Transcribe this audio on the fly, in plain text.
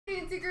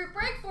Multi Group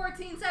Break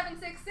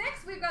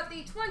 14766. We've got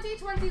the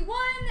 2021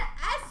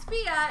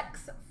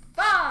 SPX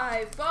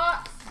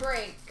 5-box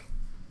break.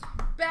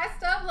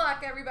 Best of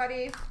luck,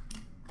 everybody.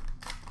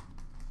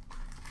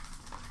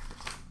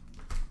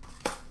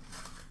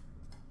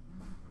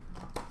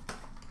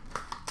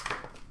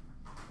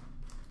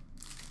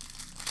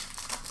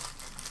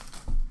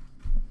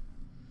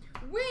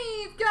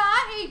 We've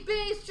got a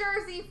base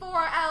jersey for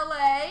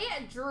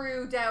LA,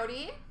 Drew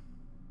Doughty.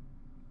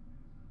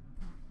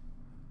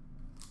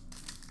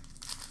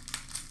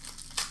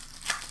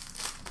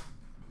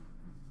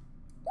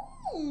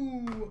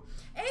 Ooh,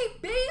 a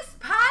base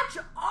patch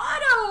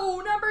auto,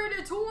 number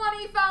 /25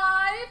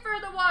 for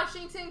the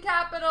Washington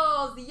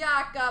Capitals,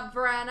 Jakub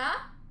Vrana.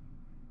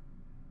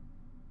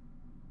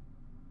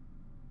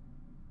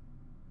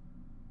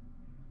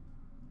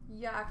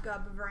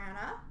 Jakub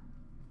Vrana.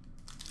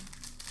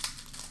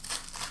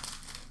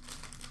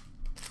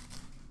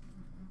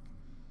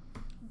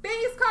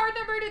 Base card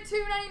number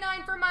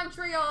 /299 for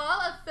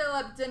Montreal of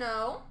Philip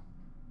Deneau.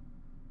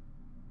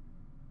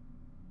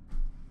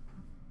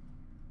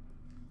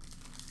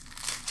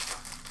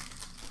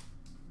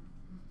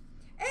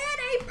 And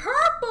a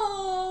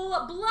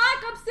purple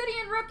black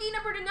obsidian rookie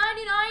number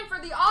 /99 for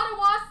the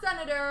Ottawa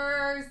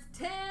Senators,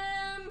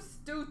 Tim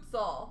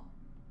Stützle.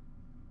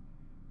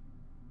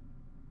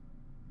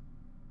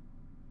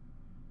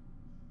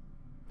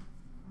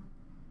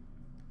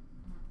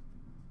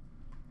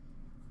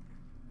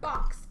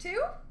 Box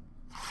 2.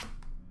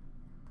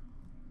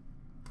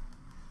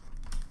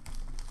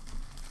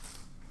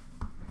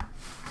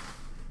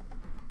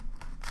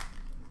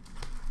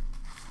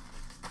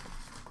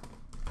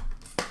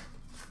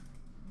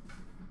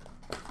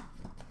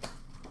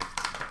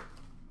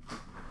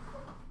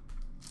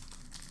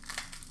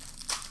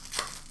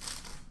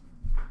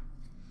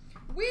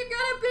 We've got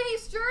a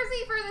base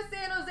jersey for the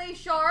San Jose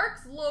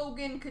Sharks,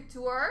 Logan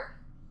Couture.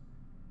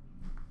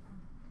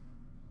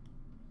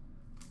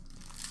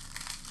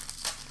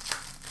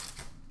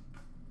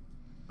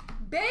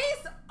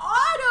 Base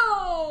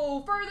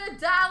auto for the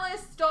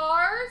Dallas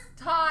Stars,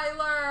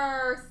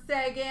 Tyler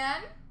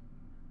Seguin.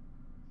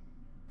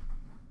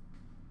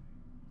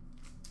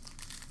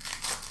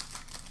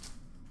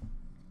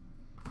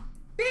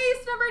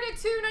 Base number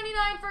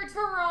 /299 for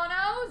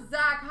Toronto,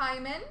 Zach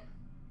Hyman.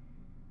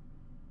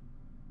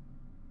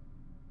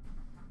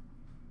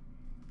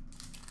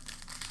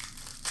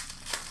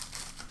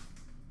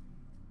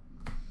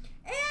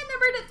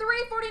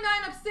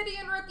 /349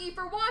 obsidian rookie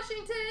for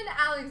Washington,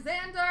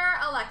 Alexander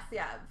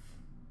Alexiev.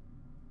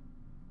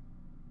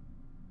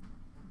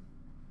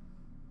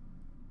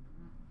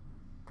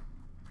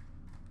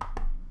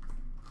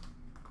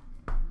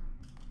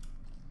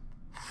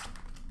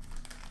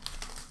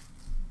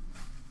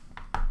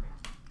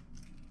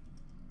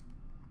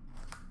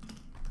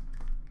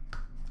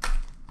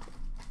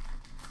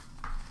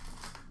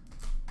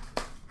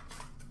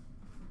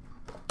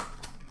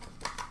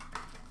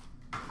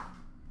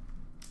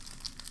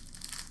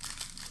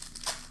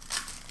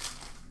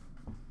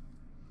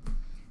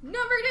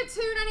 Number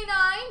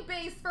 /299,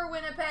 base for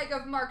Winnipeg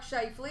of Mark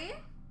Scheifele.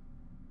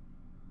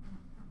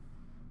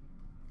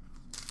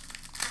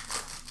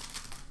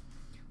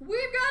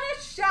 We've got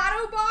a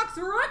shadow box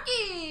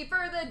rookie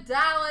for the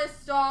Dallas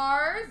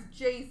Stars,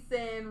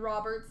 Jason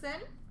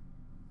Robertson.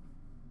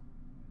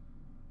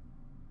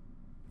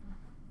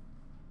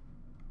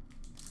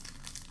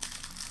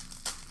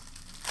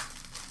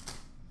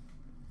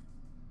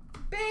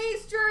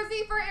 Base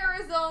jersey for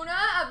Arizona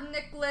of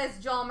Nicholas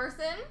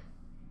Hjalmarsson.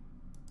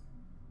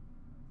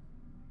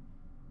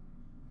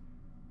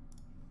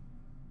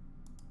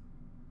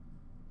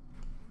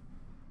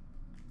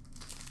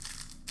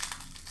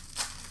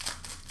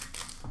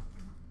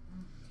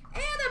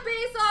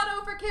 Base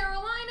auto for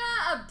Carolina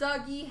of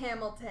Dougie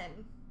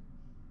Hamilton.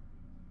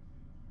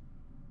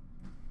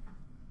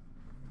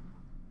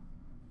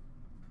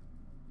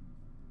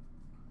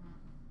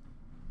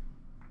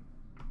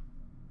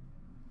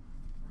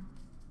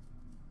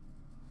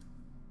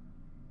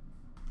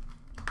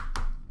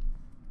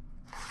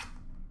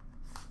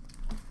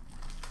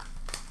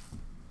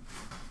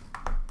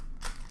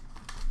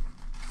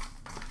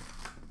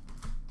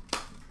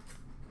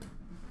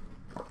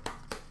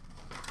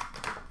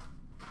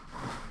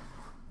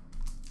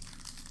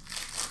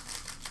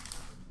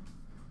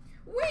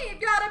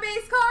 We've got a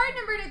base card,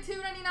 number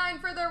 /299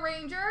 for the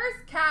Rangers,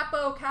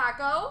 Capo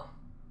Caco.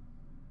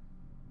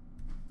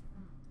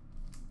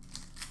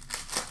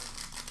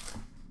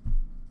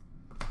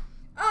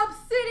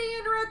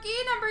 Obsidian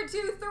rookie, number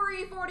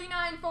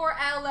 /349 for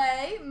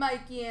LA,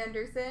 Mikey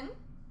Anderson.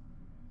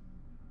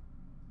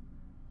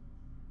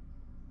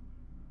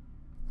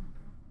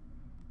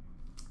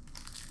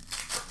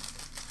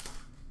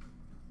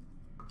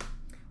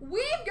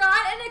 We've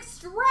got an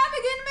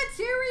extravagant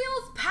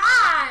materials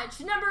patch,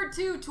 number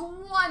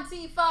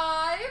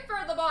 /225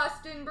 for the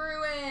Boston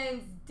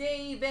Bruins,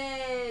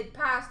 David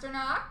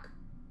Pastrnak.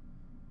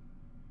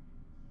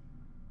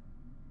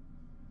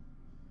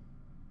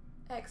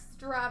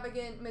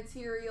 Extravagant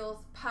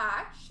materials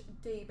patch,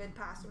 David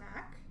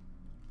Pastrnak.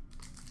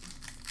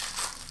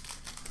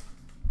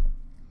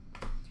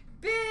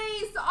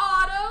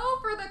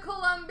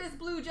 Columbus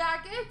Blue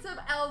Jackets of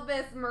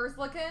Elvis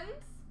Merzlikins.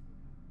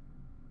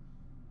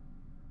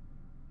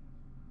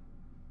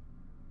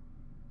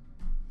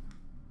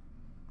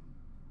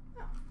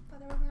 Oh, thought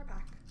there was another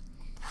pack.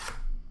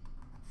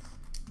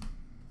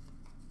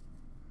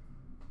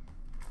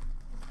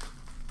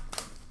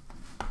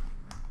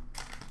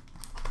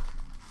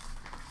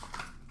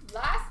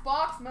 Last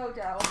box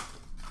mojo.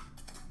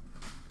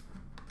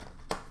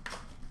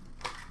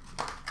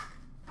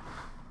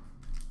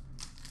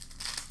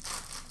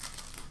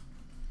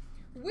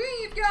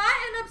 We've got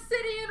an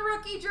Obsidian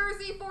rookie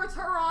jersey for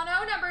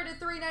Toronto, number to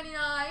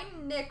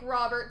 399, Nick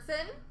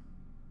Robertson.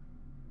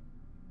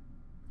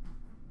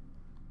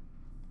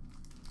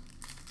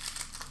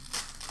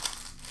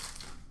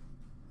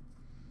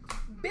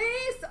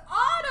 Base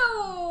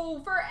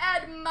auto for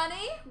Ed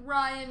Money,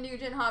 Ryan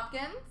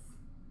Nugent-Hopkins.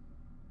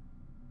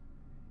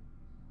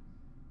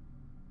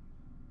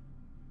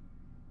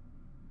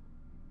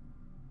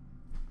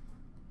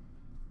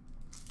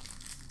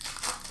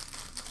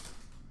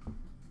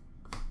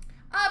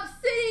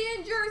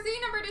 Obsidian jersey,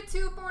 number to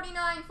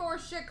 249 for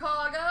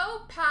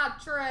Chicago,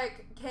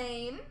 Patrick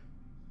Kane.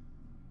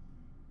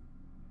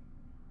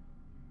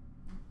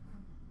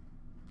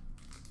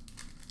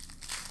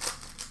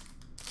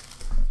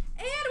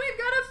 And we've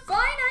got a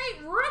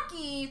finite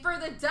rookie for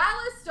the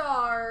Dallas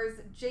Stars,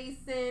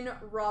 Jason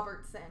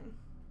Robertson.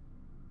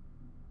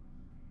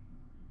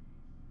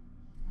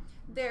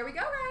 There we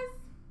go,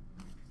 guys.